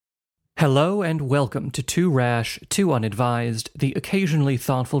Hello and welcome to Too Rash, Too Unadvised, the occasionally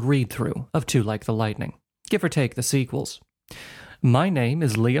thoughtful read-through of Too Like the Lightning, give or take the sequels. My name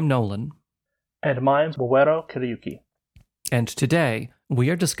is Liam Nolan. And mine's Moero Kiriyuki. And today, we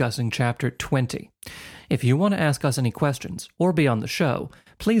are discussing Chapter 20. If you want to ask us any questions, or be on the show,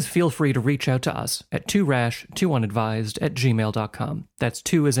 please feel free to reach out to us at toorashtoounadvised@gmail.com. That's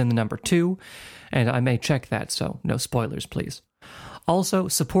 2 as in the number 2, and I may check that, so no spoilers, please. Also,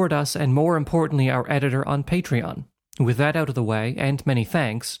 support us and more importantly our editor on Patreon. With that out of the way, and many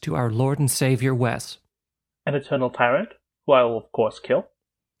thanks to our Lord and Savior Wes. An eternal tyrant, who I will of course kill.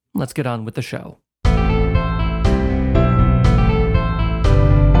 Let's get on with the show.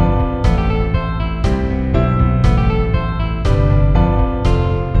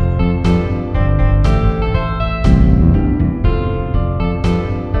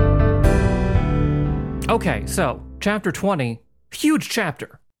 Okay, so, Chapter 20, huge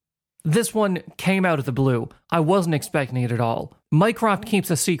chapter. This one came out of the blue. I wasn't expecting it at all. Mycroft keeps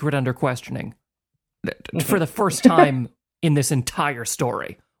a secret under questioning. For the first time in this entire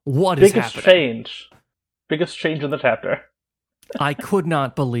story. What is happening? Biggest change in the chapter. I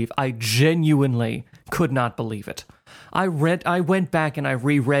genuinely could not believe it. I went back and I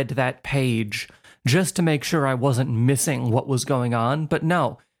reread that page just to make sure I wasn't missing what was going on, but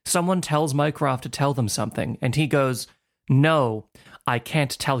no. Someone tells Mycroft to tell them something, and he goes, "No, I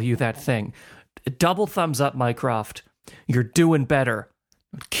can't tell you that thing." Double thumbs up, Mycroft. You're doing better.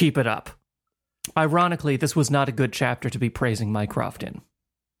 Keep it up. Ironically, this was not a good chapter to be praising Mycroft in.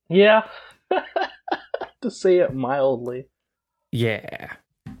 Yeah. To say it mildly. Yeah.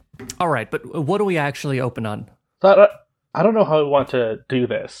 All right, but what do we actually open on? So I don't know how we want to do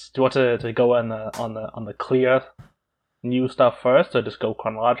this. Do you want to go on the clear new stuff first, or just go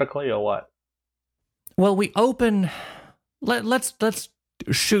chronologically, or what? Well, we open. Let's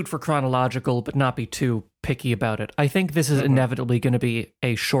shoot for chronological, but not be too picky about it. I think this is inevitably going to be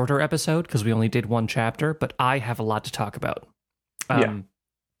a shorter episode because we only did one chapter, but I have a lot to talk about.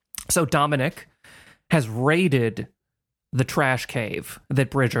 So Dominic has raided the trash cave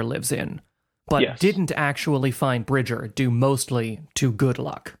that Bridger lives in, but didn't actually find Bridger due mostly to good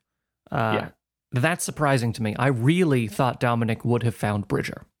luck. That's surprising to me. I really thought Dominic would have found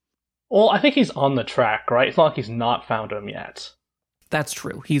Bridger. Well, I think he's on the track, right? It's not like he's not found him yet. That's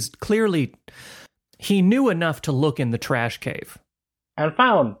true. He knew enough to look in the trash cave. And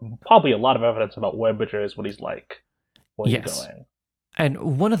found probably a lot of evidence about where Bridger is, what he's like, where he's going.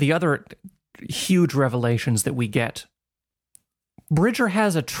 And one of the other huge revelations that we get, Bridger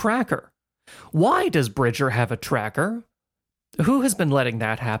has a tracker. Why does Bridger have a tracker? Who has been letting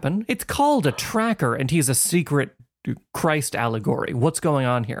that happen? It's called a tracker, and he's a secret Christ allegory. What's going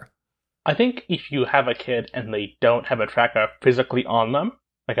on here? I think if you have a kid and they don't have a tracker physically on them,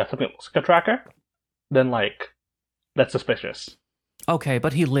 like something that looks like a tracker, then, that's suspicious. Okay,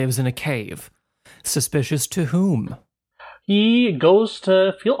 but he lives in a cave. Suspicious to whom? He goes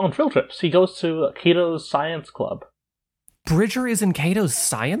on field trips. He goes to Cato's science club. Bridger is in Cato's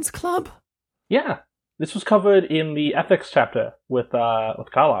science club? Yeah. This was covered in the ethics chapter with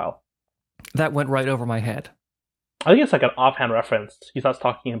Carlisle. That went right over my head. I think it's an offhand reference. He starts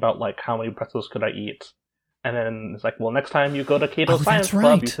talking about how many pretzels could I eat, and then it's well, next time you go to Cato's science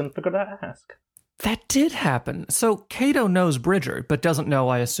club, you can figure to ask. That did happen. So Cato knows Bridger, but doesn't know,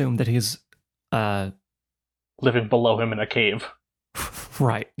 I assume, that he's living below him in a cave.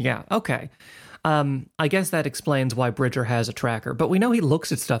 Right. Yeah. Okay. I guess that explains why Bridger has a tracker, but we know he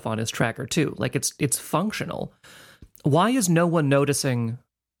looks at stuff on his tracker too. It's functional. Why is no one noticing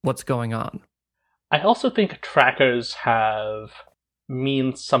what's going on? I also think trackers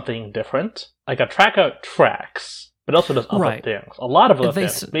mean something different. A tracker tracks, but also does other things. A lot of other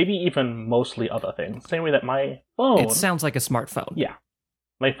things. Maybe even mostly other things. Same way that my phone... It sounds like a smartphone. Yeah.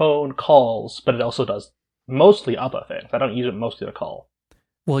 My phone calls, but it also does mostly other things. I don't use it mostly to call.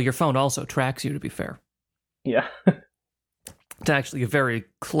 Well, your phone also tracks you, to be fair. Yeah. It's actually a very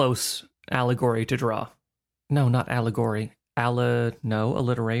close allegory to draw. No, not allegory. No.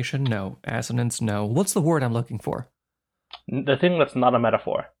 Alliteration? No. Assonance? No. What's the word I'm looking for? The thing that's not a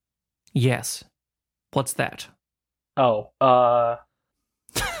metaphor. Yes. What's that? Oh, I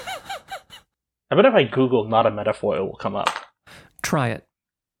bet if I Google not a metaphor, it will come up. Try it.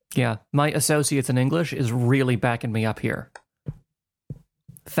 Yeah, my associates in English is really backing me up here.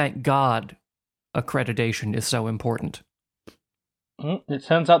 Thank God accreditation is so important. It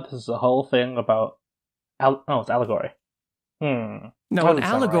turns out this is a whole thing about... it's allegory. No, an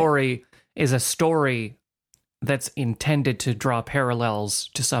allegory is a story that's intended to draw parallels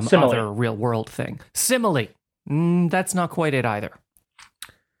to some other real-world thing. Simile. That's not quite it either.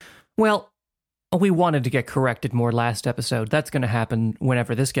 Well, we wanted to get corrected more last episode. That's going to happen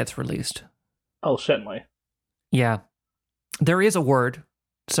whenever this gets released. Oh, certainly. Yeah. There is a word,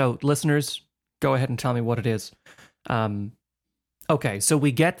 so listeners, go ahead and tell me what it is. Okay, so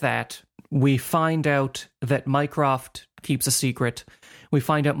we get that. We find out that Mycroft keeps a secret. We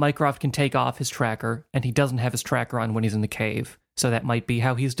find out Mycroft can take off his tracker, and he doesn't have his tracker on when he's in the cave. So that might be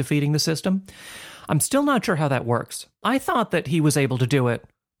how he's defeating the system. I'm still not sure how that works. I thought that he was able to do it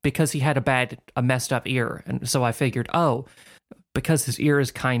because he had a messed up ear. And so I figured, because his ear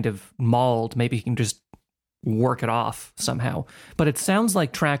is kind of mauled, maybe he can just work it off somehow. But it sounds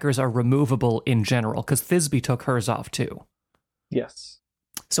like trackers are removable in general, because Thisbe took hers off too. Yes.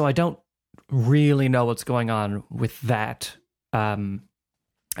 So I don't really know what's going on with that. And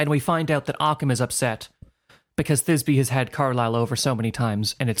we find out that Occam is upset because Thisbe has had Carlisle over so many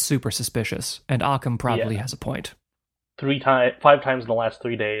times, and it's super suspicious. And Occam probably has a point. 5 times in the last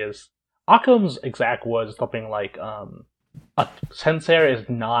 3 days. Occam's exact words something like, a sensor is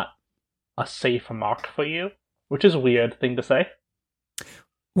not a safe mark for you, which is a weird thing to say.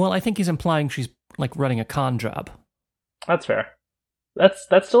 Well, I think he's implying she's like running a con job. That's fair. That's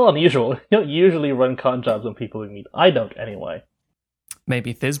still unusual. You don't usually run con jobs on people we meet. I don't, anyway.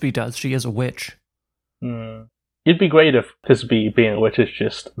 Maybe Thisbe does. She is a witch. It'd be great if Thisbe being a witch is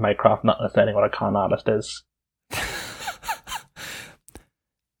just Mycroft not understanding what a con artist is.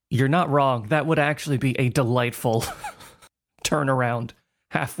 You're not wrong. That would actually be a delightful turnaround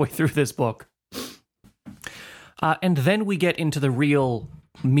halfway through this book. And then we get into the real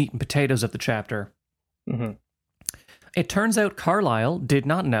meat and potatoes of the chapter. Mm-hmm. It turns out Carlisle did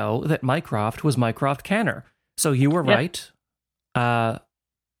not know that Mycroft was Mycroft Canner. So you were right.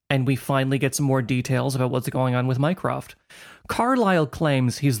 And we finally get some more details about what's going on with Mycroft. Carlisle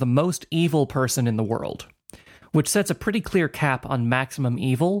claims he's the most evil person in the world, which sets a pretty clear cap on maximum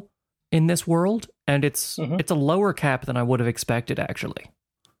evil in this world, and it's a lower cap than I would have expected, actually.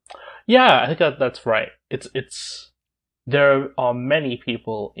 Yeah, I think that's right. It's there are many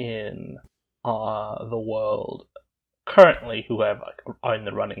people in the world currently who are in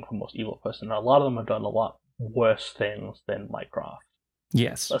the running for most evil person. And a lot of them have done a lot worse things than Mycroft.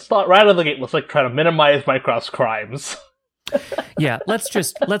 Yes. Let's start right out of the gate. Let's try to minimize Mycroft's crimes. Yeah, let's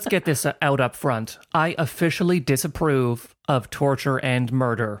get this out up front. I officially disapprove of torture and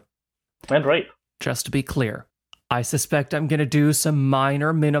murder. And rape. Just to be clear. I suspect I'm going to do some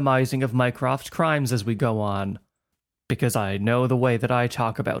minor minimizing of Mycroft's crimes as we go on, because I know the way that I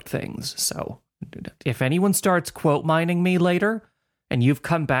talk about things. So if anyone starts quote mining me later, and you've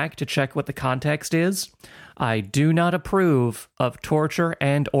come back to check what the context is, I do not approve of torture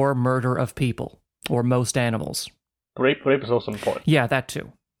and or murder of people, or most animals. Rape is also important. Yeah, that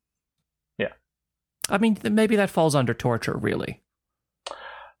too. Yeah. I mean, maybe that falls under torture, really.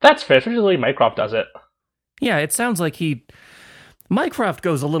 That's fair, especially the way Mycroft does it. Yeah, it sounds like Mycroft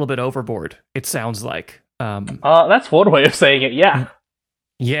goes a little bit overboard, it sounds like. That's one way of saying it, yeah.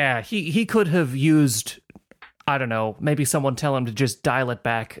 Yeah, he could have used, I don't know, maybe someone tell him to just dial it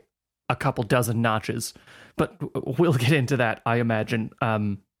back a couple dozen notches. But we'll get into that, I imagine.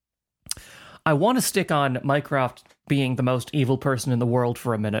 I want to stick on Mycroft being the most evil person in the world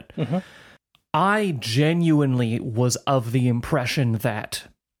for a minute. Mm-hmm. I genuinely was of the impression that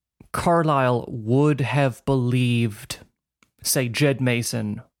Carlisle would have believed, say, Jed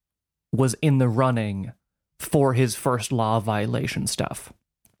Mason was in the running for his first law violation stuff.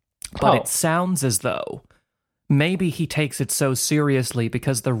 But it sounds as though maybe he takes it so seriously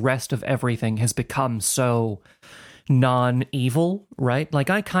because the rest of everything has become so non-evil, right? Like,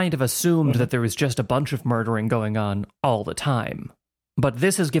 I kind of assumed that there was just a bunch of murdering going on all the time. But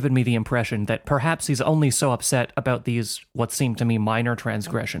this has given me the impression that perhaps he's only so upset about these, what seem to me, minor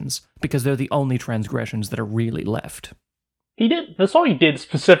transgressions, because they're the only transgressions that are really left. The story did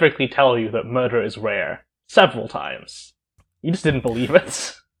specifically tell you that murder is rare. Several times. You just didn't believe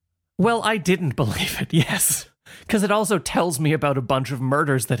it. Well, I didn't believe it, yes. Because it also tells me about a bunch of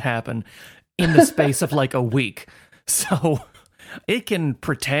murders that happen in the space of like a week. So it can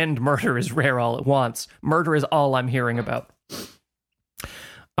pretend murder is rare all at once. Murder is all I'm hearing about.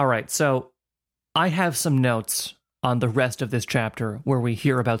 All right, so I have some notes on the rest of this chapter where we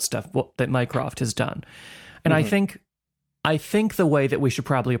hear about stuff that Mycroft has done. And I think the way that we should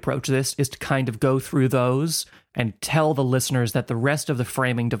probably approach this is to kind of go through those and tell the listeners that the rest of the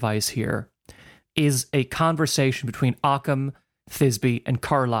framing device here is a conversation between Occam, Thisbe, and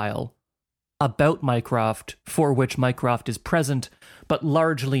Carlisle about Mycroft, for which Mycroft is present, but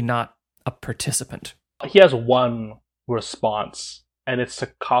largely not a participant. He has one response, and it's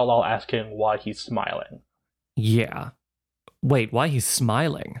to Carlisle asking why he's smiling. Yeah. Wait, why he's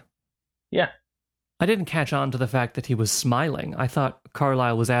smiling? Yeah. I didn't catch on to the fact that he was smiling. I thought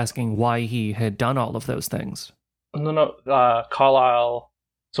Carlisle was asking why he had done all of those things. No. Carlisle.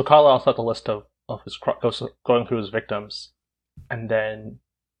 So Carlisle's got the list of his going through his victims, and then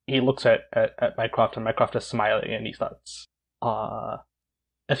he looks at Mycroft, and Mycroft is smiling, and he starts.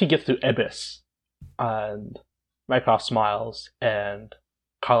 As he gets to Ibis, and Mycroft smiles, and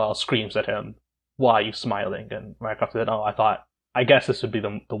Carlisle screams at him, "Why are you smiling?" And Mycroft said, "Oh, I guess this would be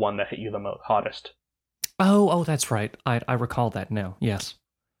the one that hit you the hardest." Oh, that's right. I recall that now. Yes.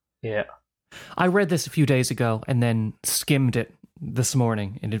 Yeah. I read this a few days ago and then skimmed it this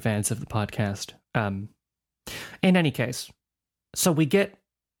morning in advance of the podcast. In any case, so we get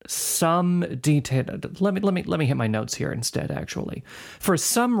some detail. Let me hit my notes here instead. Actually, for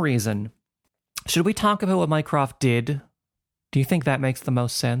some reason, should we talk about what Mycroft did? Do you think that makes the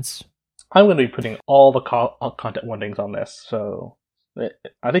most sense? I'm going to be putting all the content warnings on this, so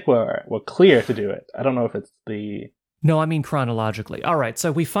I think we're clear to do it. I don't know if it's the... No, I mean chronologically. All right,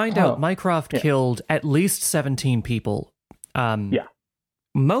 so we find out Mycroft killed at least 17 people. Yeah.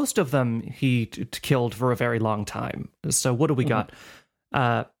 Most of them he killed for a very long time. So what do we got?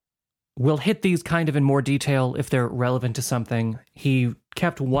 We'll hit these kind of in more detail if they're relevant to something. He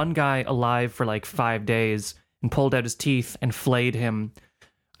kept one guy alive for like 5 days and pulled out his teeth and flayed him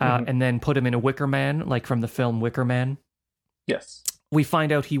and then put him in a Wicker Man, like from the film Wicker Man. Yes. We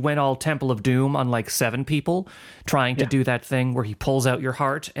find out he went all Temple of Doom on like 7 people, trying to do that thing where he pulls out your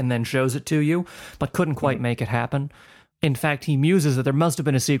heart and then shows it to you, but couldn't quite make it happen. In fact, he muses that there must have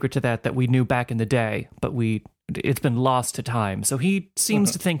been a secret to that we knew back in the day, but it's been lost to time. So he seems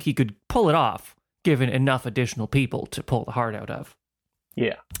to think he could pull it off, given enough additional people to pull the heart out of.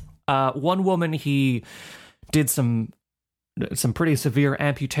 Yeah. One woman he did some pretty severe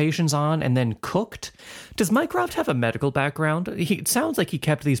amputations on and then cooked. Does Mycroft have a medical background? It sounds like he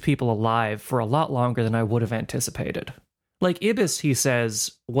kept these people alive for a lot longer than I would have anticipated. Like Ibis, he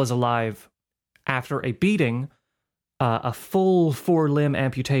says, was alive after a beating, a full 4-limb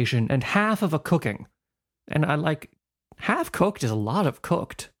amputation, and half of a cooking. And I like, half cooked is a lot of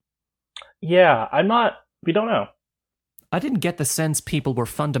cooked. Yeah, we don't know. I didn't get the sense people were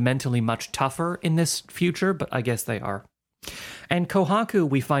fundamentally much tougher in this future, but I guess they are. And Kohaku,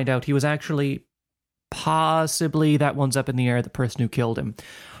 we find out he was actually possibly, that one's up in the air, the person who killed him.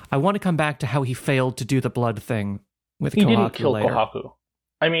 I want to come back to how he failed to do the blood thing with Kohaku later. He didn't kill Kohaku.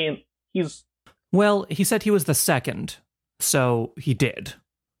 I mean, Well, he said he was the second, so he did.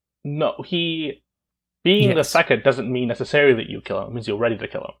 No, being the second doesn't mean necessarily that you kill him. It means you're ready to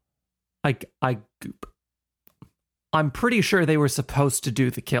kill him. I'm pretty sure they were supposed to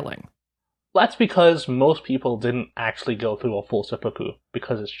do the killing. That's because most people didn't actually go through a full seppuku,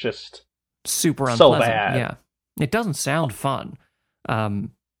 because it's just super unpleasant. So bad. Yeah, it doesn't sound fun.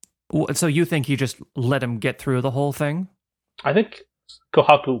 So you think he just let him get through the whole thing? I think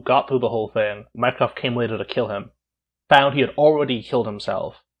Kohaku got through the whole thing. Mycroft came later to kill him, found he had already killed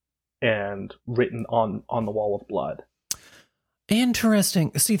himself, and written on the wall with blood.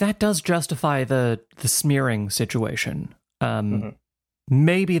 Interesting. See, that does justify the smearing situation.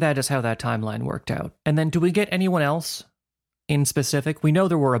 Maybe that is how that timeline worked out. And then do we get anyone else in specific? We know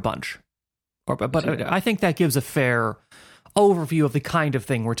there were a bunch. But I think that gives a fair overview of the kind of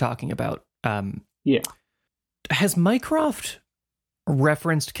thing we're talking about. Yeah. Has Mycroft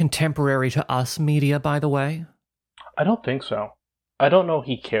referenced contemporary to us media, by the way? I don't think so. I don't know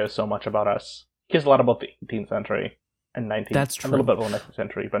he cares so much about us. He cares a lot about the 18th century and 19th. That's true. A little bit about the 19th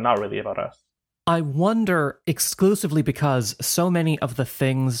century, but not really about us. I wonder, exclusively because so many of the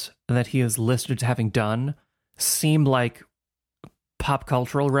things that he is listed as having done seem like pop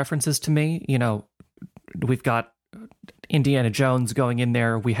cultural references to me. You know, we've got Indiana Jones going in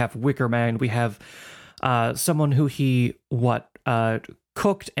there. We have Wicker Man. We have someone who he,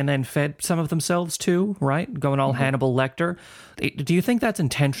 cooked and then fed some of themselves to, right? Going all Hannibal Lecter. Do you think that's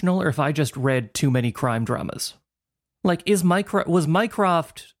intentional, or if I just read too many crime dramas? Like, was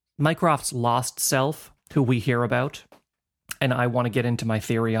Mycroft's lost self, who we hear about, and I want to get into my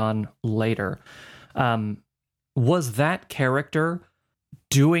theory on later, was that character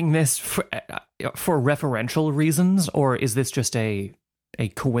doing this for referential reasons, or is this just a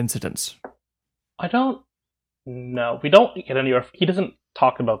coincidence? I don't know. We don't get anywhere. He doesn't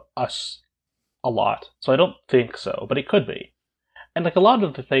talk about us a lot, so I don't think so, but it could be. And like a lot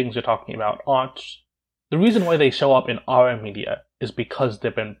of the things you're talking about aren't... The reason why they show up in our media is because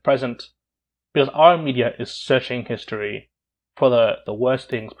they've been present, because our media is searching history for the worst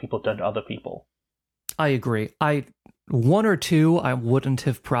things people done to other people. I agree. One or two I wouldn't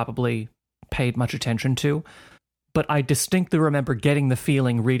have probably paid much attention to, but I distinctly remember getting the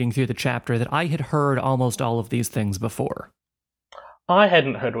feeling reading through the chapter that I had heard almost all of these things before. I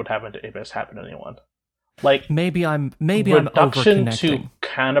hadn't heard what happened to Ibis happen to anyone. Like, maybe I'm reduction overconnecting. to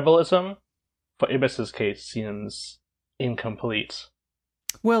cannibalism for Ibis's case seems incomplete.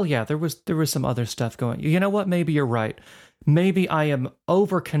 Well, yeah, there was some other stuff going. You know what? Maybe you're right. Maybe I am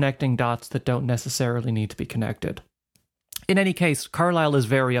over-connecting dots that don't necessarily need to be connected. In any case, Carlisle is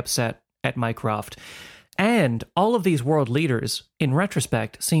very upset at Mycroft. And all of these world leaders, in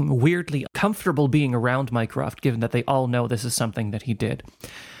retrospect, seem weirdly comfortable being around Mycroft, given that they all know this is something that he did.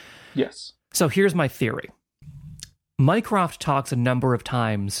 Yes. So here's my theory. Mycroft talks a number of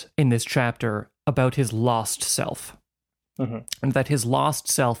times in this chapter about his lost self. Mm-hmm. And that his lost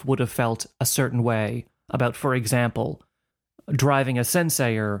self would have felt a certain way about, for example, driving a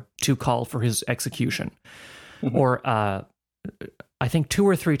sensayer to call for his execution. Mm-hmm. Or I think 2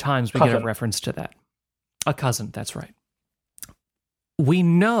 or 3 times we get a reference to that. A cousin, that's right. We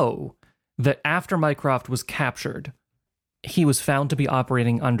know that after Mycroft was captured, he was found to be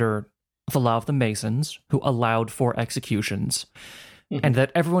operating under the law of the Masons, who allowed for executions, mm-hmm. and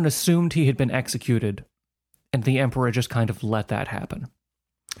that everyone assumed he had been executed, and the Emperor just kind of let that happen.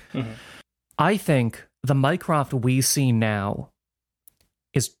 Mm-hmm. I think the Mycroft we see now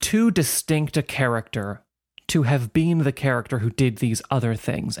is too distinct a character to have been the character who did these other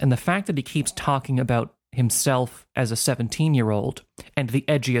things, and the fact that he keeps talking about himself as a 17-year-old and the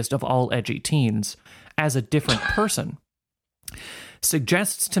edgiest of all edgy teens as a different person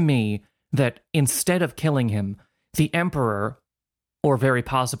suggests to me that instead of killing him, the Emperor, or very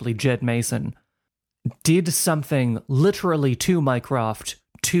possibly Jed Mason, did something literally to Mycroft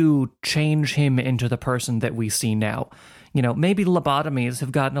to change him into the person that we see now. You know, maybe lobotomies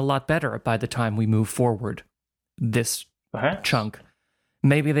have gotten a lot better by the time we move forward this chunk.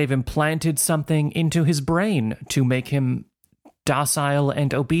 Maybe they've implanted something into his brain to make him docile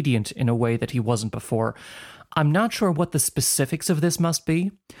and obedient in a way that he wasn't before. I'm not sure what the specifics of this must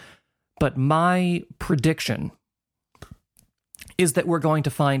be, but my prediction is that we're going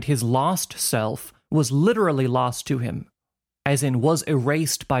to find his lost self was literally lost to him, as in was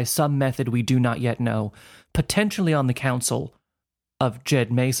erased by some method we do not yet know, potentially on the council of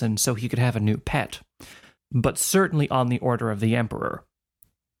Jed Mason so he could have a new pet, but certainly on the order of the Emperor.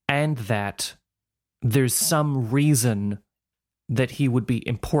 And that there's some reason that he would be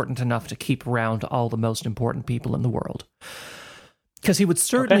important enough to keep around all the most important people in the world. Because he would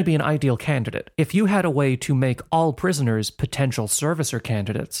certainly be an ideal candidate. If you had a way to make all prisoners potential servicer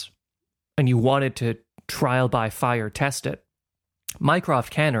candidates, and you wanted to trial by fire test it,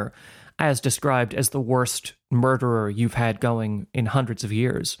 Mycroft Canner, as described as the worst murderer you've had going in hundreds of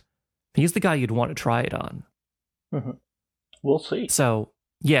years, he's the guy you'd want to try it on. Mm-hmm. We'll see. So,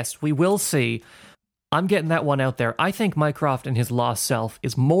 yes, we will see. I'm getting that one out there. I think Mycroft and his lost self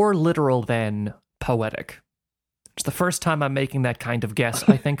is more literal than poetic. It's the first time I'm making that kind of guess,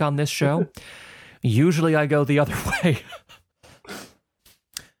 I think, on this show. Usually I go the other way.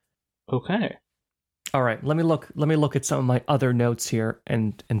 Okay. All right, let me look at some of my other notes here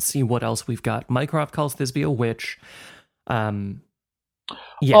and see what else we've got. Mycroft calls Thisbe a witch.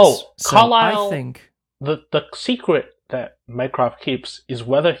 Yes. Carlisle, I think the secret that Mycroft keeps is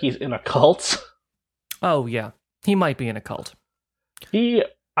whether he's in a cult. Oh, yeah. He might be in a cult.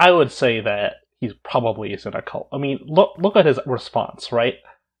 I would say that he probably is in a cult. I mean, look at his response, right?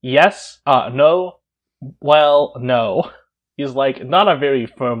 Yes, no, well, no. He's like, not a very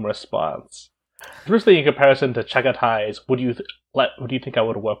firm response. Especially in comparison to Chagotay's, would you think I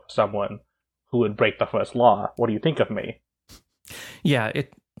would work for someone who would break the first law? What do you think of me? Yeah,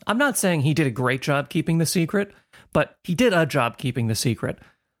 I'm not saying he did a great job keeping the secret, but he did a job keeping the secret.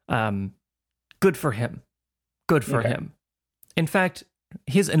 Good for him. Good for him. In fact,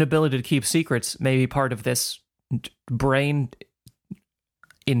 his inability to keep secrets may be part of this brain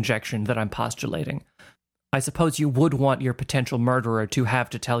injection that I'm postulating. I suppose you would want your potential murderer to have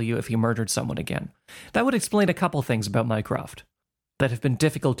to tell you if he murdered someone again. That would explain a couple things about Mycroft that have been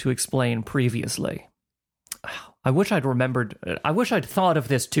difficult to explain previously. I wish I'd thought of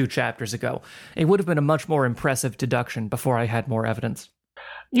this 2 chapters ago. It would have been a much more impressive deduction before I had more evidence.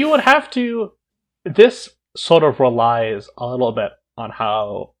 You would have to... This sort of relies a little bit on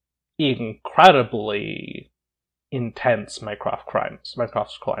how incredibly intense Mycroft's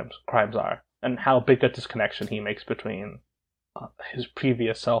crimes are, and how big a disconnection he makes between his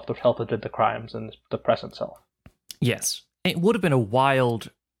previous self, the self that did the crimes, and the present self. Yes. It would have been a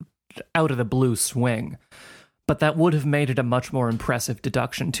wild, out-of-the-blue swing, but that would have made it a much more impressive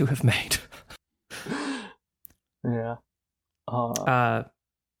deduction to have made. Yeah.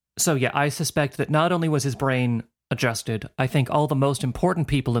 So yeah, I suspect that not only was his brain adjusted. I think all the most important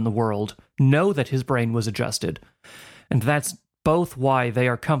people in the world know that his brain was adjusted. And that's both why they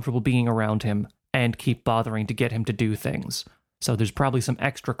are comfortable being around him and keep bothering to get him to do things. So there's probably some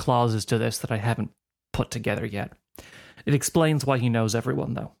extra clauses to this that I haven't put together yet. It explains why he knows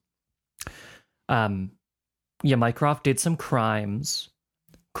everyone, though. Yeah, Mycroft did some crimes.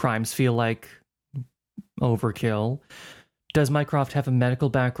 Crimes feel like overkill. Does Mycroft have a medical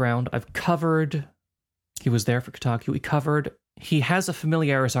background? I've covered... He was there for Kotaku. We covered... He has a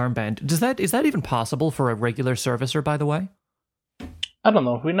Familiaris armband. Is that even possible for a regular servicer, by the way? I don't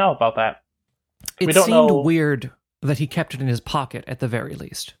know. We know about that. It seemed weird that he kept it in his pocket, at the very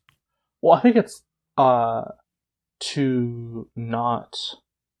least. Well, I think it's to not...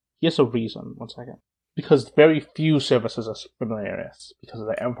 Here's a reason. 1 second. Because very few services are Familiaris. Because of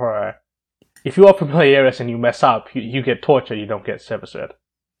the Emperor. If you are Familiaris and you mess up, you get tortured, you don't get serviced.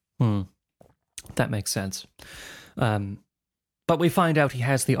 That makes sense. But we find out he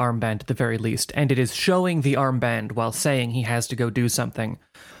has the armband at the very least, and it is showing the armband while saying he has to go do something.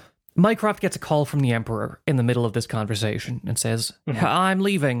 Mycroft gets a call from the Emperor in the middle of this conversation and says, I'm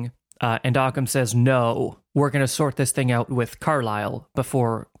leaving. And Occam says, no, we're going to sort this thing out with Carlisle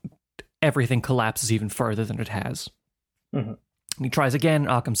before everything collapses even further than it has. And he tries again,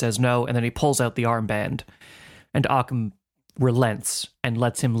 Occam says no, and then he pulls out the armband, and Occam relents and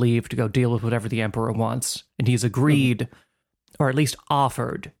lets him leave to go deal with whatever the Emperor wants. And he's agreed, or at least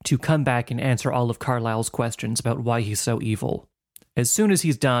offered, to come back and answer all of Carlisle's questions about why he's so evil, as soon as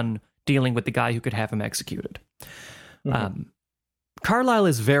he's done dealing with the guy who could have him executed. Carlisle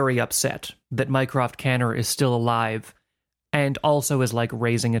is very upset that Mycroft Canner is still alive, and also is like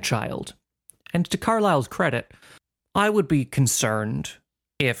raising a child. And to Carlisle's credit, I would be concerned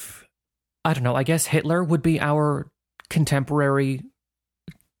if, I don't know, I guess Hitler would be our contemporary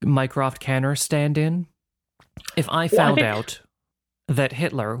Mycroft Canner stand-in. If I found out that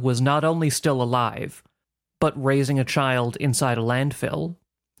Hitler was not only still alive, but raising a child inside a landfill,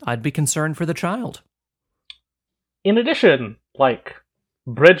 I'd be concerned for the child. In addition,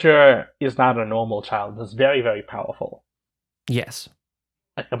 Bridger is not a normal child. It's very, very powerful. Yes.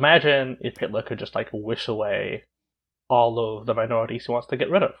 Imagine if Hitler could just, wish away all of the minorities he wants to get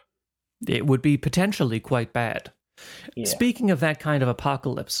rid of. It would be potentially quite bad. Yeah. Speaking of that kind of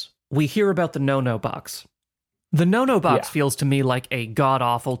apocalypse, we hear about the no-no box. The no-no box feels to me like a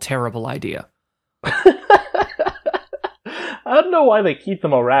god-awful, terrible idea. I don't know why they keep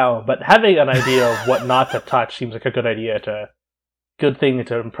them around, but having an idea of what not to touch seems like a good thing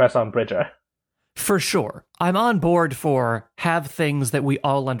to impress on Bridger. For sure. I'm on board for have things that we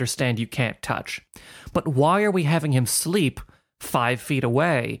all understand you can't touch. But why are we having him sleep 5 feet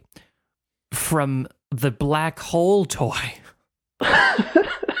away from the black hole toy?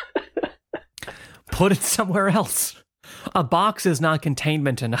 Put it somewhere else. A box is not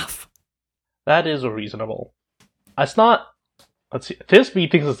containment enough. That is reasonable. It's not... Let's see.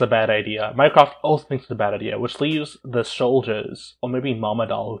 Thisbe thinks it's a bad idea. Mycroft also thinks it's a bad idea, which leaves the soldiers, or maybe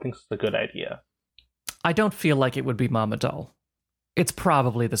Mamadal, who thinks it's a good idea. I don't feel like it would be Mamadal. It's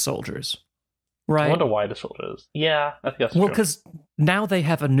probably the soldiers. Right? I wonder why the soldiers. Yeah, I think that's true. Well, because now they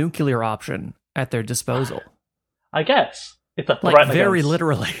have a nuclear option at their disposal. I guess. It's a threat very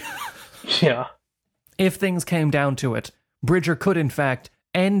literally. Yeah. If things came down to it, Bridger could, in fact,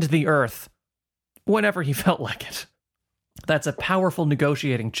 end the Earth whenever he felt like it. That's a powerful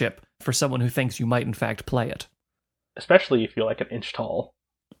negotiating chip for someone who thinks you might, in fact, play it. Especially if you're an inch tall.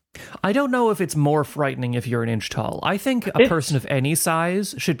 I don't know if it's more frightening if you're an inch tall. I think a person of any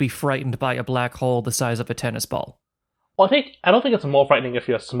size should be frightened by a black hole the size of a tennis ball. Well, I don't think it's more frightening if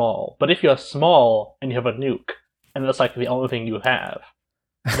you're small. But if you're small and you have a nuke, and that's the only thing you have,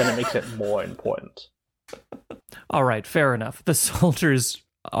 then it makes it more important. All right, fair enough. The soldiers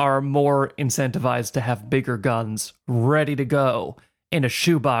are more incentivized to have bigger guns ready to go in a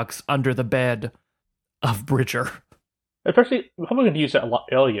shoebox under the bed of Bridger. Especially, we're probably going to use it a lot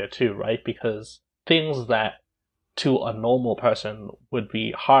earlier too, right? Because things that to a normal person would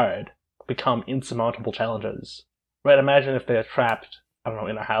be hard become insurmountable challenges. Right? Imagine if they're trapped,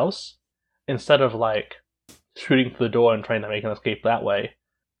 in a house. Instead of shooting through the door and trying to make an escape that way.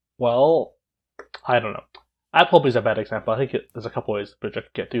 Well, I don't know. That probably is a bad example. I think there's a couple ways Bridger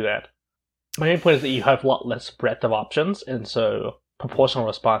could get through that. My main point is that you have a lot less breadth of options, and so proportional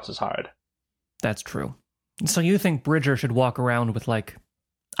response is hard. That's true. So you think Bridger should walk around with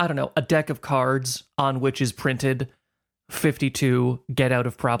a deck of cards on which is printed 52 get out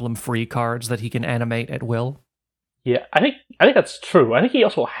of problem free cards that he can animate at will? Yeah, I think that's true. I think he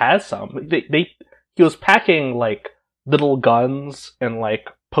also has some. He was packing little guns and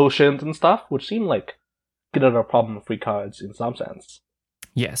potions and stuff, which seemed get out of problem-free cards in some sense.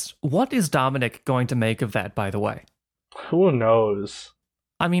 Yes. What is Dominic going to make of that, by the way? Who knows?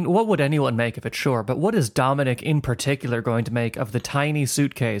 I mean, what would anyone make of it, sure, but what is Dominic in particular going to make of the tiny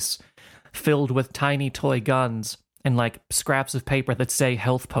suitcase filled with tiny toy guns and, like, scraps of paper that say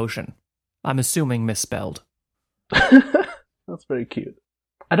health potion? I'm assuming misspelled. That's very cute.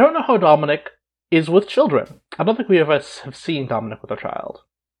 I don't know how Dominic is with children. I don't think we ever have seen Dominic with a child.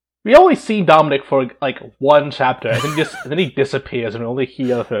 We only see Dominic for, like, one chapter, and then he disappears, and we only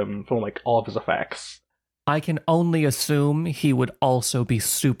hear him from, like, all of his effects. I can only assume he would also be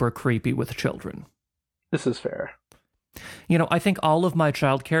super creepy with children. This is fair. You know, I think all of my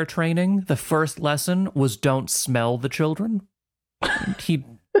childcare training, the first lesson was don't smell the children.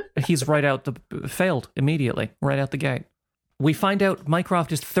 He's failed immediately, right out the gate. We find out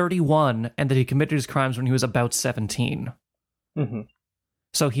Mycroft is 31 and that he committed his crimes when he was about 17. Mm-hmm.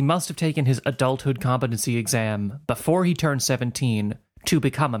 So he must have taken his adulthood competency exam before he turned 17 to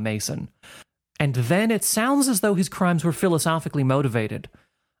become a Mason. And then it sounds as though his crimes were philosophically motivated.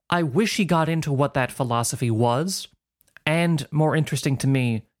 I wish he got into what that philosophy was, and, more interesting to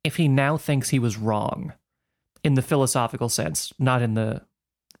me, if he now thinks he was wrong. In the philosophical sense, not in the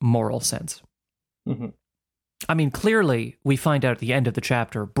moral sense. Mm-hmm. I mean, clearly, we find out at the end of the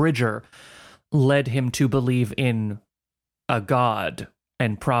chapter, Bridger led him to believe in a god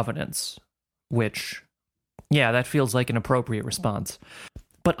and providence, which, yeah, that feels like an appropriate response.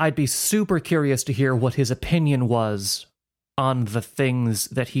 But I'd be super curious to hear what his opinion was on the things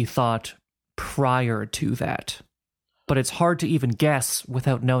that he thought prior to that. But it's hard to even guess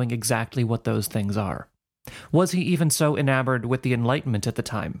without knowing exactly what those things are. Was he even so enamored with the Enlightenment at the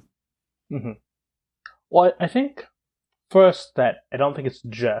time? Mm-hmm. Well, I think, first, that I don't think it's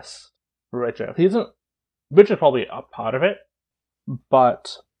just Bridger. Bridger's probably a part of it,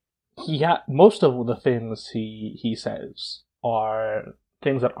 but most of the things he says are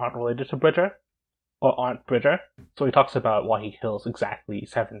things that aren't related to Bridger, or aren't Bridger. So he talks about why he kills exactly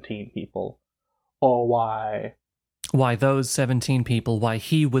 17 people, or why those 17 people, why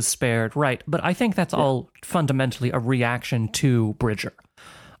he was spared, right. But I think that's all fundamentally a reaction to Bridger.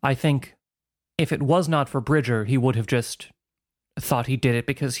 I think if it was not for Bridger, he would have just thought he did it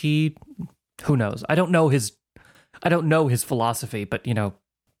because who knows? I don't know his philosophy, but, you know,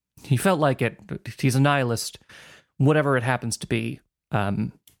 he felt like it. He's a nihilist, whatever it happens to be.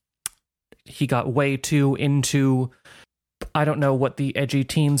 He got way too into, I don't know what the edgy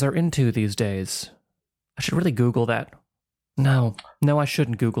teens are into these days. I should really Google that. No, I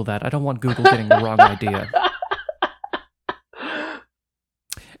shouldn't Google that. I don't want Google getting the wrong idea.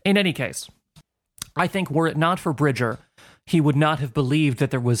 In any case, I think were it not for Bridger, he would not have believed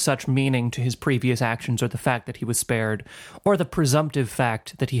that there was such meaning to his previous actions or the fact that he was spared, or the presumptive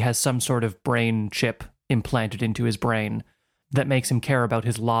fact that he has some sort of brain chip implanted into his brain that makes him care about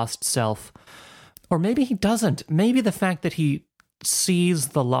his lost self. Or maybe he doesn't. Maybe the fact that he sees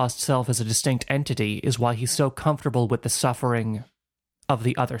the lost self as a distinct entity is why he's so comfortable with the suffering of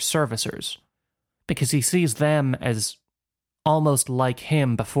the other servicers. Because he sees them as almost like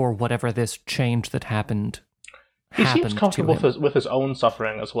him before whatever this change that happened. He seems comfortable with his own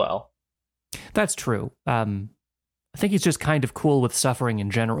suffering as well. That's true. I think he's just kind of cool with suffering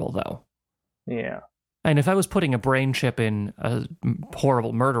in general, though. Yeah. And if I was putting a brain chip in a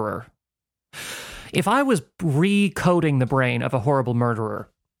horrible murderer, if I was recoding the brain of a horrible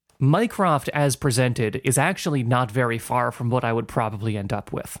murderer, Mycroft as presented is actually not very far from what I would probably end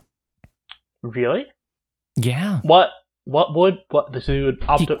up with. Really? Yeah. He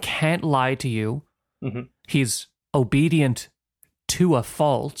can't lie to you. Mm-hmm. He's obedient to a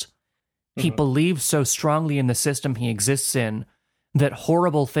fault. He Mm-hmm. believes so strongly in the system he exists in that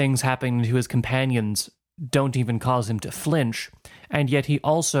horrible things happening to his companions don't even cause him to flinch. And yet he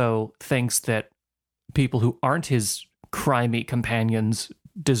also thinks that people who aren't his crimey companions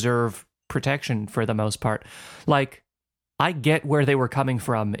deserve protection for the most part. Like, I get where they were coming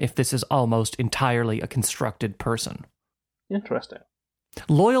from if this is almost entirely a constructed person. Interesting.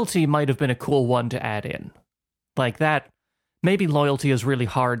 Loyalty might have been a cool one to add in. Like that, maybe loyalty is really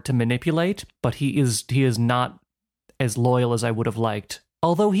hard to manipulate, but he is not as loyal as I would have liked.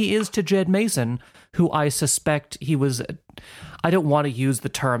 Although he is to Jed Mason, who I suspect he was, I don't want to use the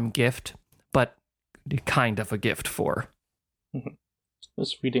term gift, but kind of a gift for. Mm-hmm.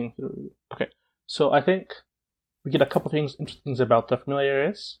 Just reading through. Okay, so I think we get a couple interesting things about the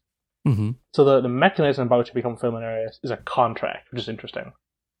familiaris. Mm-hmm. So the mechanism by which you become familiaris is a contract, which is interesting.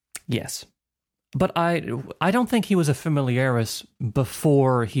 Yes. But I don't think he was a familiaris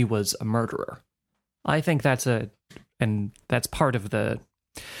before he was a murderer. I think that's part of the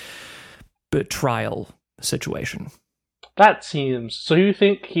trial situation. That seems... So you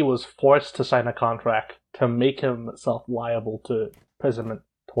think he was forced to sign a contract to make himself liable to imprisonment,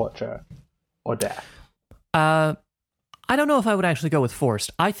 torture, or death? I don't know if I would actually go with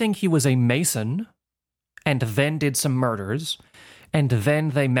forced. I think he was a Mason, and then did some murders, and then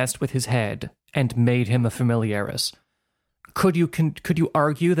they messed with his head and made him a familiaris. Could you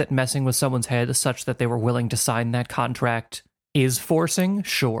argue that messing with someone's head such that they were willing to sign that contract is forcing?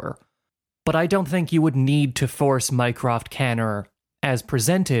 Sure. But I don't think you would need to force Mycroft Canner, as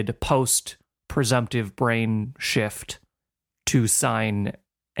presented post-presumptive brain shift, to sign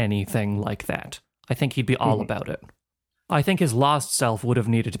anything like that. I think he'd be all about it. I think his lost self would have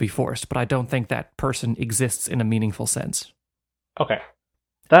needed to be forced, but I don't think that person exists in a meaningful sense. Okay.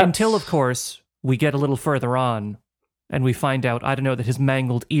 Until, of course, we get a little further on, and we find out, I don't know, that his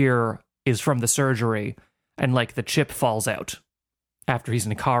mangled ear is from the surgery, and, like, the chip falls out after he's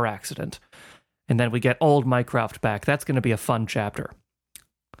in a car accident. And then we get old Mycroft back. That's going to be a fun chapter.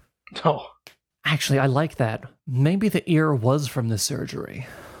 Oh. Actually, I like that. Maybe the ear was from the surgery.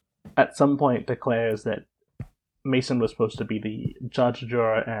 At some point declares that Mason was supposed to be the judge,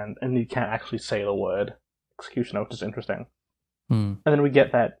 juror, and he can't actually say the word executioner, which is interesting. And then we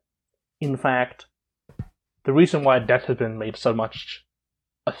get that, in fact, the reason why death has been made so much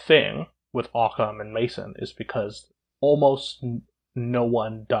a thing with Arkham and Mason is because almost no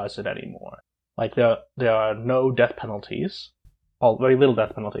one does it anymore. Like, there are no death penalties, or very little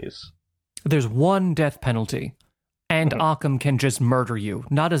death penalties. There's one death penalty, and Arkham can just murder you,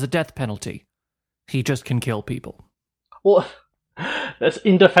 not as a death penalty. He just can kill people. Well, that's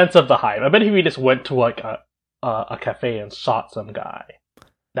in defense of the Hive. I bet if he just went to, like, a cafe and shot some guy,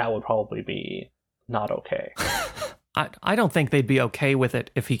 that would probably be not okay. I don't think they'd be okay with it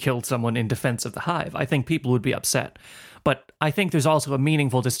if he killed someone in defense of the Hive. I think people would be upset. But I think there's also a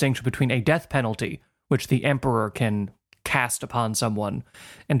meaningful distinction between a death penalty, which the Emperor can cast upon someone,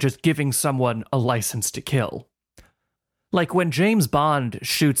 and just giving someone a license to kill. Like when James Bond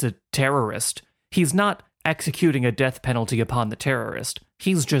shoots a terrorist, he's not executing a death penalty upon the terrorist.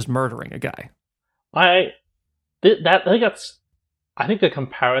 He's just murdering a guy. I think the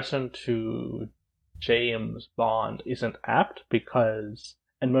comparison to James Bond isn't apt because,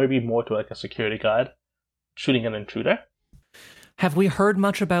 and maybe more to like a security guard shooting an intruder. Have we heard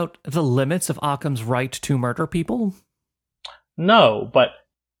much about the limits of Occam's right to murder people? No, but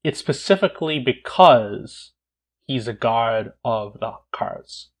it's specifically because he's a guard of the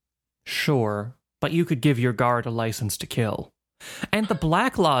cards. Sure, but you could give your guard a license to kill. And the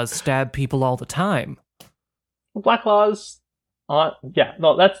Black Laws stab people all the time. Black Laws,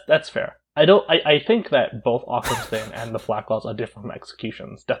 that's fair. I think that both Occam's thing and the Black Laws are different from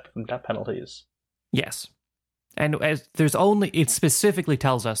executions, death penalties. Yes. And it specifically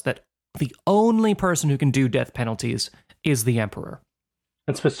tells us that the only person who can do death penalties is the Emperor.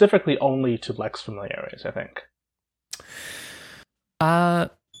 And specifically only to Lex Familiaris, I think.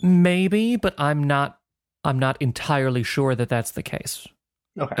 Maybe, but I'm not entirely sure that that's the case.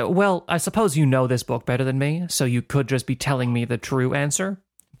 Okay. Well, I suppose you know this book better than me, so you could just be telling me the true answer,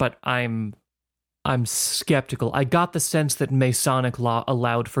 but I'm skeptical. I got the sense that Masonic law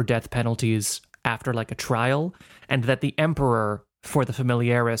allowed for death penalties after like a trial, and that the Emperor, for the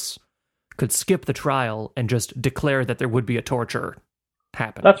Familiaris, could skip the trial and just declare that there would be a torture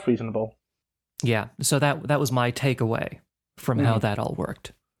happening. That's reasonable. Yeah, so that was my takeaway from how that all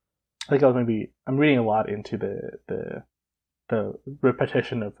worked. I think I'm reading a lot into the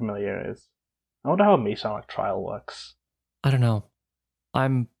repetition of Familiaris. I wonder how a Masonic trial works. I don't know.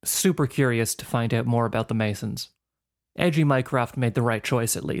 I'm super curious to find out more about the Masons. Edgy Mycroft made the right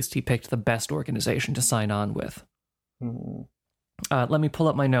choice, at least. He picked the best organization to sign on with. Let me pull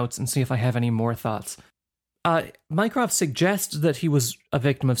up my notes and see if I have any more thoughts. Mycroft suggests that he was a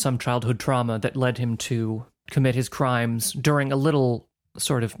victim of some childhood trauma that led him to commit his crimes during a little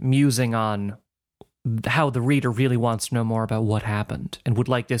sort of musing on how the reader really wants to know more about what happened and would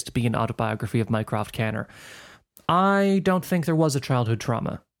like this to be an autobiography of Mycroft Canner. I don't think there was a childhood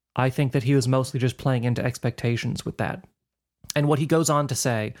trauma. I think that he was mostly just playing into expectations with that. And what he goes on to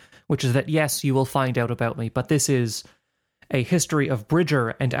say, which is that, yes, you will find out about me, but this is a history of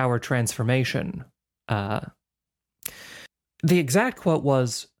Bridger and our transformation. The exact quote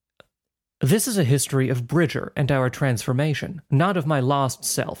was, "This is a history of Bridger and our transformation, not of my lost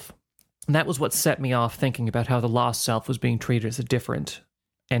self." And that was what set me off thinking about how the lost self was being treated as a different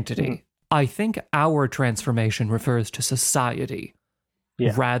entity. I think our transformation refers to society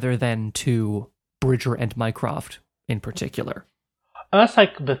rather than to Bridger and Mycroft in particular. And that's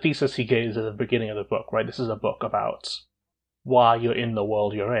like the thesis he gave at the beginning of the book, right? This is a book about why you're in the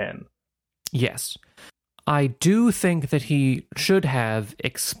world you're in. Yes. I do think that he should have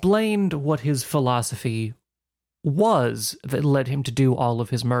explained what his philosophy was that led him to do all of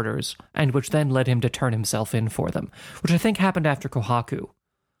his murders, and which then led him to turn himself in for them, which I think happened after Kohaku.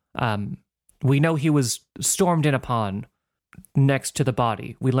 We know he was stormed in upon next to the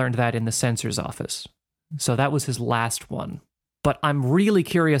body. We learned that in the censor's office. So that was his last one. But I'm really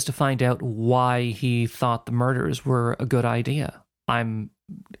curious to find out why he thought the murders were a good idea. I'm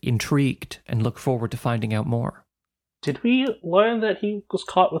intrigued and look forward to finding out more. Did we learn that he was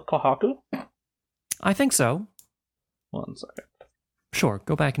caught with Kohaku? I think so. 1 second. Sure,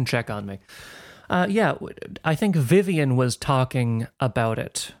 go back and check on me. Yeah, I think Vivian was talking about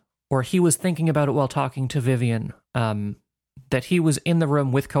it, or he was thinking about it while talking to Vivian, that he was in the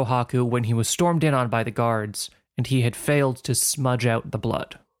room with Kohaku when he was stormed in on by the guards, and he had failed to smudge out the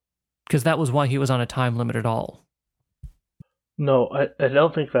blood. Because that was why he was on a time limit at all. No, I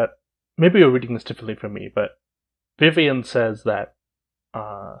don't think that... Maybe you're reading this differently from me, but Vivian says that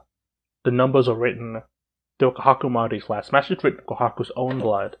the numbers are written... They were Kohaku Mari's last message, written in Kohaku's own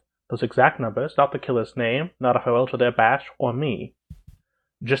blood. Those exact numbers, not the killer's name, not a farewell to their bash, or me.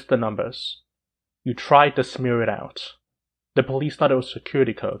 Just the numbers. You tried to smear it out. The police thought it was a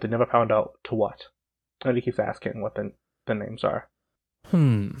security code. They never found out to what. And he keeps asking what the names are.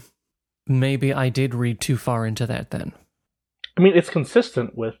 Maybe I did read too far into that then. I mean, it's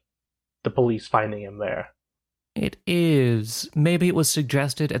consistent with the police finding him there. It is. Maybe it was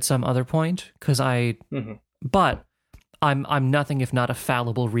suggested at some other point, because I... Mm-hmm. But I'm nothing if not a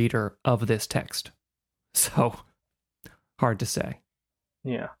fallible reader of this text. So, hard to say.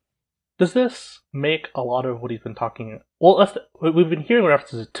 Yeah. Does this make a lot of what he's been talking... Well, we've been hearing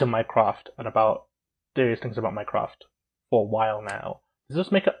references to Mycroft and about various things about Mycroft for a while now. Does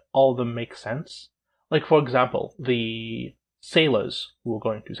this make all of them make sense? Like, for example, the sailors who were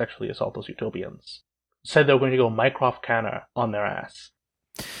going to sexually assault those Utopians said they were going to go Mycroft Canner on their ass.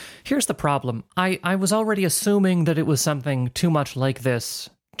 Here's the problem. I was already assuming that it was something too much like this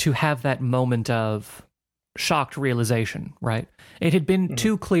to have that moment of shocked realization, right? It had been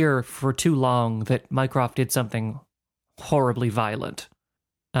too clear for too long that Mycroft did something horribly violent.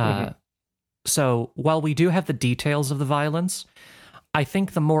 So while we do have the details of the violence, I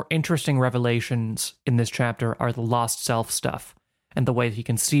think the more interesting revelations in this chapter are the lost self stuff and the way that he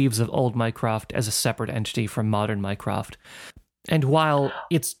conceives of old Mycroft as a separate entity from modern Mycroft. And while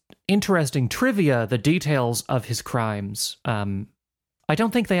it's interesting trivia, the details of his crimes, I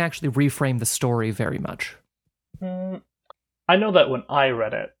don't think they actually reframe the story very much. I know that when I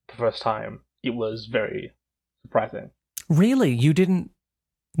read it the first time, it was very surprising. Really? You didn't...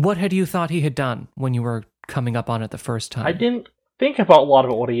 What had you thought he had done when you were coming up on it the first time? I didn't think about a lot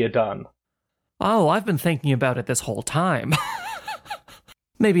of what he had done. Oh, I've been thinking about it this whole time.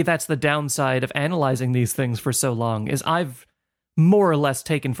 Maybe that's the downside of analyzing these things for so long, is I've more or less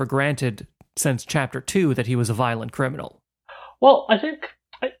taken for granted since Chapter 2 that he was a violent criminal. Well, I think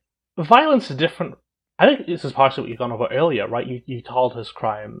violence is different. I think this is partially what you've gone over earlier, right? You called his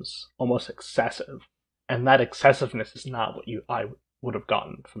crimes almost excessive, and that excessiveness is not what I would have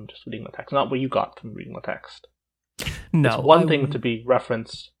gotten from just reading the text, not what you got from reading the text. No, it's one thing to be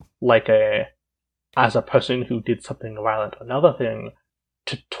referenced like as a person who did something violent, another thing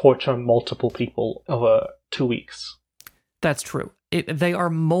to torture multiple people over 2 weeks. That's true. They are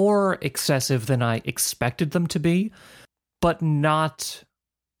more excessive than I expected them to be, but not...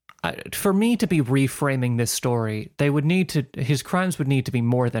 for me to be reframing this story, his crimes would need to be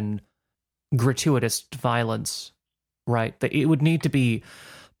more than gratuitous violence, right? It would need to be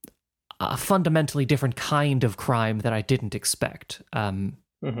a fundamentally different kind of crime that I didn't expect.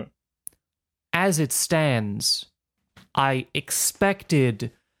 As it stands, I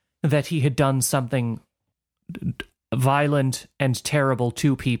expected that he had done something violent and terrible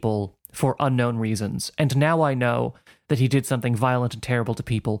to people for unknown reasons. And now I know that he did something violent and terrible to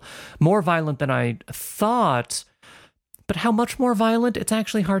people. More violent than I thought, but how much more violent? It's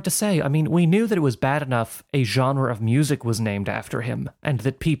actually hard to say. I mean, we knew that it was bad enough a genre of music was named after him, and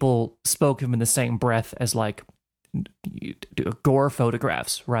that people spoke of him in the same breath as, like, gore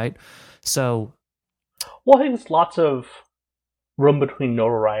photographs, right? So... Well, I think there's lots of room between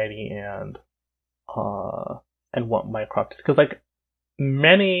notoriety and what Mycroft did. Because, like,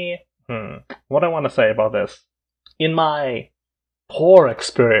 many... what I want to say about this, in my poor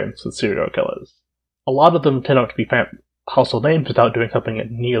experience with serial killers, a lot of them turn out to be household names without doing something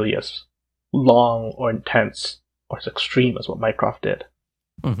nearly as long or intense or as extreme as what Mycroft did.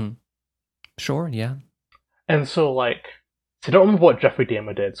 Sure, yeah. And so, like, I don't remember what Jeffrey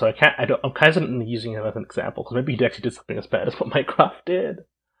Dahmer did, so I'm kind of using him as an example, because maybe he actually did something as bad as what Mycroft did.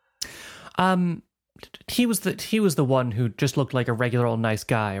 he was the one who just looked like a regular old nice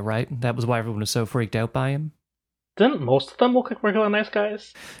guy, right? That was why everyone was so freaked out by him. Didn't most of them look like regular nice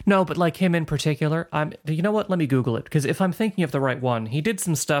guys? No, but like him in particular. You know what? Let me Google it, because if I'm thinking of the right one, he did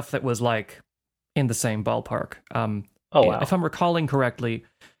some stuff that was like in the same ballpark. Wow. If I'm recalling correctly,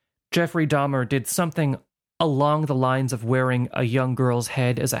 Jeffrey Dahmer did something along the lines of wearing a young girl's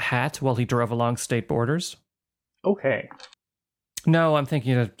head as a hat while he drove along state borders. Okay. No, I'm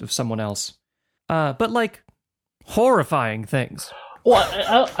thinking of someone else. But like horrifying things. Well,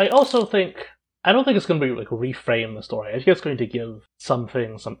 I also think I don't think it's going to be like reframe the story. I think it's going to give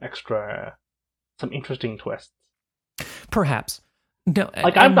something some interesting twists. Perhaps. No,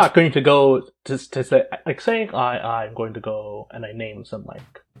 like I'm not going to go to say like saying I'm going to go and I name some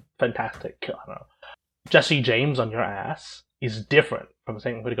like fantastic, I don't know, Jesse James on your ass is different from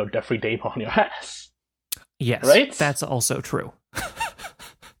saying I'm going to go Jeffrey Dahmer on your ass. Yes, right. That's also true.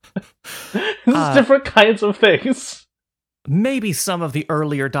 This is different kinds of things. Maybe some of the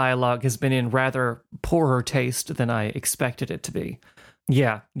earlier dialogue has been in rather poorer taste than I expected it to be.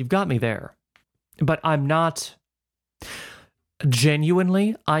 Yeah, you've got me there. But I'm not...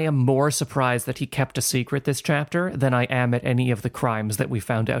 Genuinely, I am more surprised that he kept a secret this chapter than I am at any of the crimes that we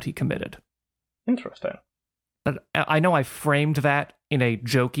found out he committed. Interesting. I know I framed that in a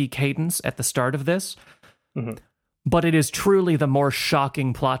jokey cadence at the start of this, but it is truly the more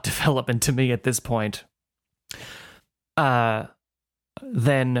shocking plot development to me at this point.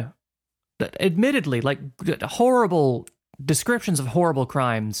 Then, admittedly, like horrible descriptions of horrible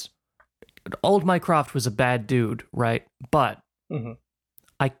crimes. Old Mycroft was a bad dude, right? But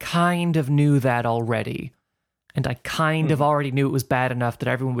I kind of knew that already. And I kind of already knew it was bad enough that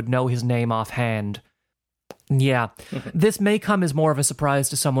everyone would know his name offhand. Yeah, this may come as more of a surprise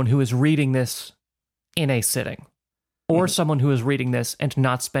to someone who is reading this in a sitting. Or someone who is reading this and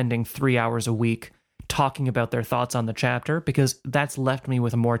not spending 3 hours a week talking about their thoughts on the chapter, because that's left me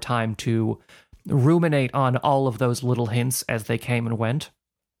with more time to ruminate on all of those little hints as they came and went.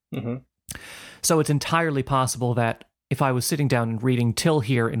 So it's entirely possible that if I was sitting down and reading Till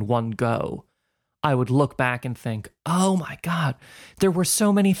here in one go, I would look back and think, oh my God, there were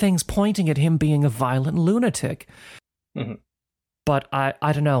so many things pointing at him being a violent lunatic. But I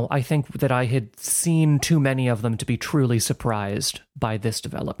don't know, I think that I had seen too many of them to be truly surprised by this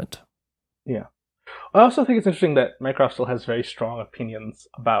development. Yeah. I also think it's interesting that Mycroft still has very strong opinions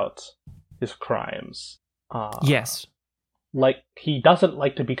about his crimes. Yes. Like, he doesn't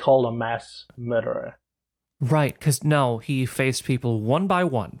like to be called a mass murderer. Right, because no, he faced people one by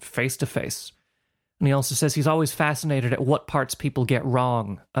one, face to face. And he also says he's always fascinated at what parts people get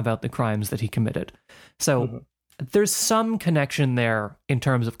wrong about the crimes that he committed. So there's some connection there in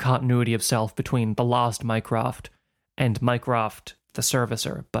terms of continuity of self between the lost Mycroft and Mycroft the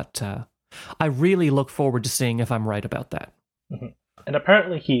servicer, but I really look forward to seeing if I'm right about that. And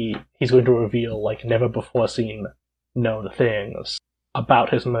apparently he's going to reveal like never before seen known things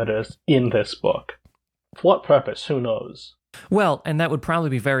about his murders in this book. For what purpose? Who knows? Well, and that would probably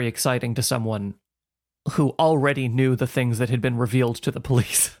be very exciting to someone who already knew the things that had been revealed to the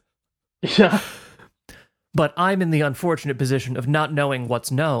police. Yeah. But I'm in the unfortunate position of not knowing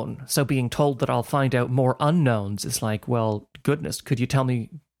what's known, so being told that I'll find out more unknowns is like, well, goodness, could you tell me,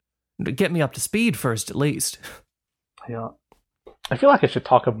 get me up to speed first, at least? Yeah. I feel like I should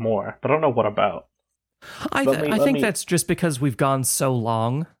talk more, but I don't know what about. I think that's just because we've gone so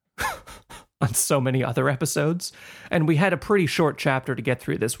long on so many other episodes, and we had a pretty short chapter to get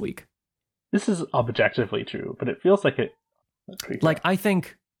through this week. This is objectively true, but it feels like it... Like, I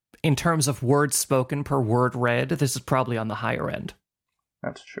think, in terms of words spoken per word read, this is probably on the higher end.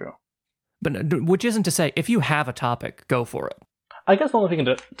 That's true. But which isn't to say, if you have a topic, go for it. I guess the only thing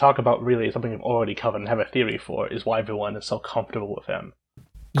to talk about really is something we've already covered and have a theory for, is why everyone is so comfortable with him.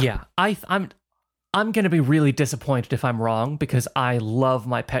 Yeah, I'm going to be really disappointed if I'm wrong, because I love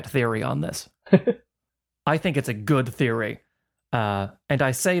my pet theory on this. I think it's a good theory. And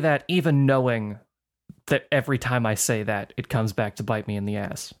I say that even knowing that every time I say that, it comes back to bite me in the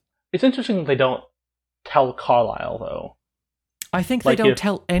ass. It's interesting that they don't tell Carlisle, though. I think they don't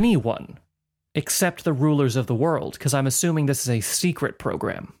tell anyone except the rulers of the world, because I'm assuming this is a secret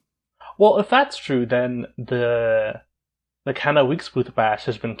program. Well, if that's true, then the Hannah Weeks Booth Bash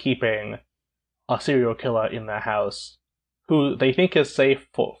has been keeping a serial killer in their house who they think is safe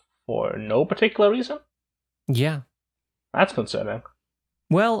for no particular reason? Yeah. That's concerning.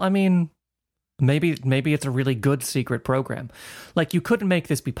 Well, I mean, maybe it's a really good secret program. Like, you couldn't make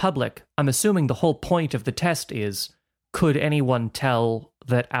this be public. I'm assuming the whole point of the test is, could anyone tell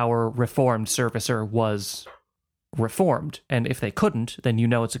that our reformed servicer was reformed? And if they couldn't, then you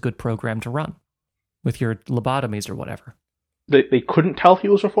know it's a good program to run. with your lobotomies or whatever. They couldn't tell he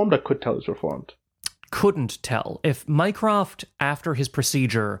was reformed, or could tell he was reformed? Couldn't tell. If Mycroft, after his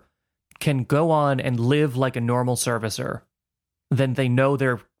procedure, can go on and live like a normal servicer, then they know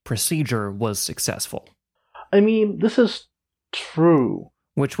their procedure was successful. I mean, this is true.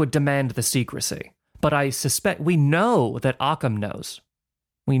 Which would demand the secrecy. But I suspect, we know that Occam knows.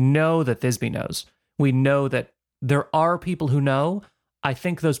 We know that Thisbe knows. We know that there are people who know. I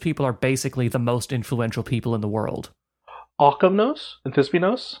think those people are basically the most influential people in the world. Occam knows? And Thisbe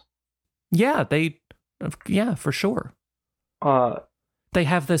knows? Yeah, for sure. They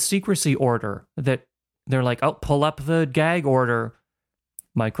have the secrecy order that they're like, oh, pull up the gag order.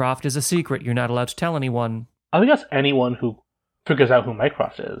 Mycroft is a secret. You're not allowed to tell anyone. I think that's anyone who figures out who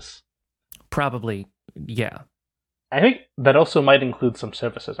Mycroft is. Probably, yeah. I think that also might include some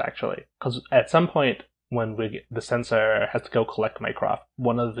services, actually. Because at some point, when the censor has to go collect Mycroft,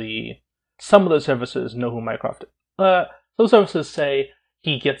 some of the services know who Mycroft is. Some services say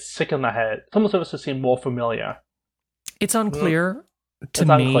he gets sick in the head. Some services seem more familiar. It's unclear to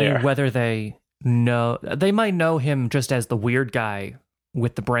me whether they know. They might know him just as the weird guy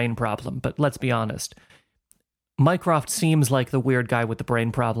with the brain problem, but let's be honest. Mycroft seems like the weird guy with the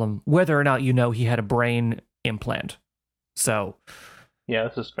brain problem, whether or not you know he had a brain implant. So, yeah,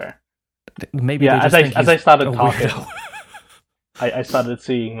 this is fair. Maybe as I started talking, I started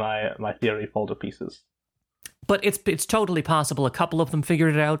seeing my theory fall to pieces. But it's totally possible a couple of them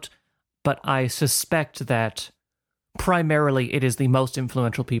figured it out, but I suspect that primarily it is the most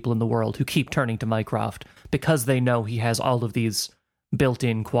influential people in the world who keep turning to Mycroft because they know he has all of these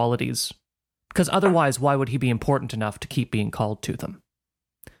built-in qualities. Because otherwise, why would he be important enough to keep being called to them?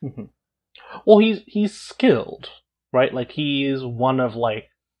 Mm-hmm. Well, he's skilled, right? Like, he's one of,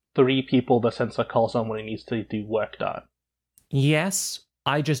 3 people the censor calls on when he needs to do work done. Yes,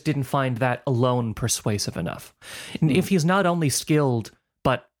 I just didn't find that alone persuasive enough. And if he's not only skilled,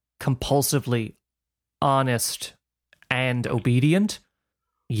 but compulsively honest and obedient,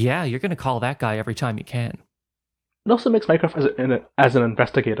 yeah, you're going to call that guy every time you can. It also makes Mycroft as an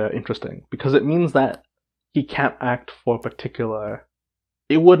investigator interesting, because it means that he can't act for a particular...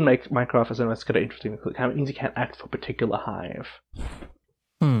 It would make Mycroft as an investigator interesting, because it means he can't act for a particular hive.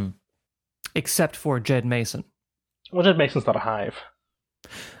 Except for Jed Mason. Well, Jed Mason's not a hive.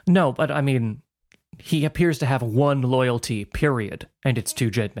 No, but I mean, he appears to have one loyalty, period, and it's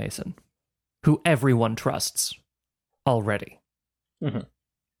to Jed Mason, who everyone trusts already. Mm-hmm.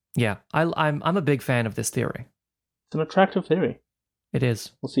 Yeah, I'm a big fan of this theory. It's an attractive theory. It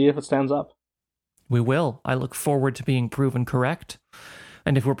is. We'll see if it stands up. We will. I look forward to being proven correct.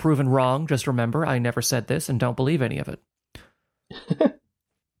 And if we're proven wrong, just remember, I never said this and don't believe any of it.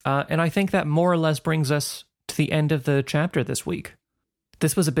 And I think that more or less brings us to the end of the chapter this week.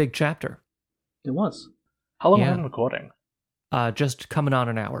 This was a big chapter. It was. How long have we been recording? Just coming on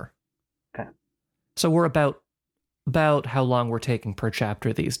an hour. Okay. So we're about how long we're taking per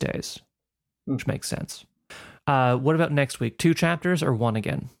chapter these days, which makes sense. What about next week? 2 chapters or 1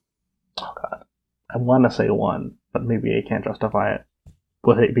 again? Oh, God. I want to say 1, but maybe I can't justify it.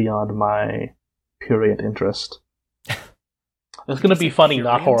 Put it beyond my prurient interest. It's going to be funny,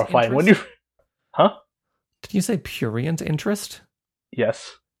 not horrifying. When you... Huh? Did you say prurient interest?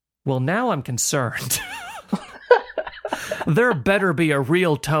 Yes. Well, now I'm concerned. There better be a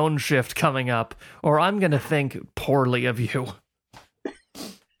real tone shift coming up, or I'm going to think poorly of you.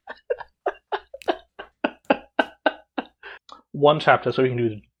 One chapter, so we can do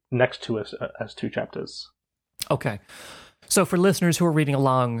the next 2 as 2 chapters. Okay. So for listeners who are reading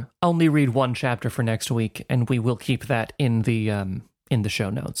along, only read 1 chapter for next week, and we will keep that in the show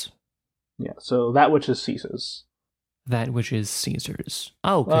notes. Yeah, so that which is Caesar's. That which is Caesar's.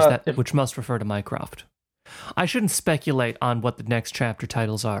 Oh, because which must refer to Mycroft. I shouldn't speculate on what the next chapter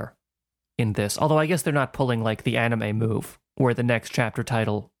titles are in this, although I guess they're not pulling like the anime move, where the next chapter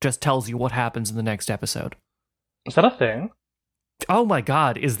title just tells you what happens in the next episode. Is that a thing? Oh my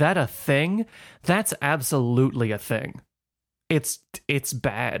god, is that a thing? That's absolutely a thing. It's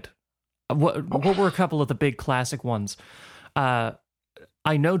bad. What were a couple of the big classic ones? I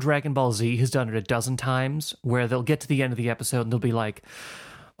know Dragon Ball Z has done it a dozen times, where they'll get to the end of the episode and they'll be like,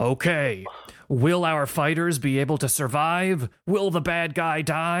 okay, will our fighters be able to survive? Will the bad guy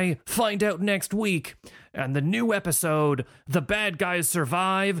die? Find out next week. And the new episode, the bad guys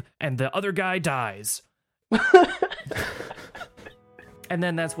survive and the other guy dies. And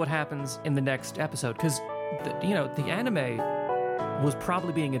then that's what happens in the next episode, because, the anime was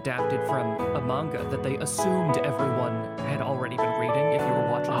probably being adapted from a manga that they assumed everyone had already been reading if you were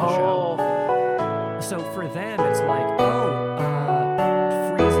watching the show. So for them, it's like,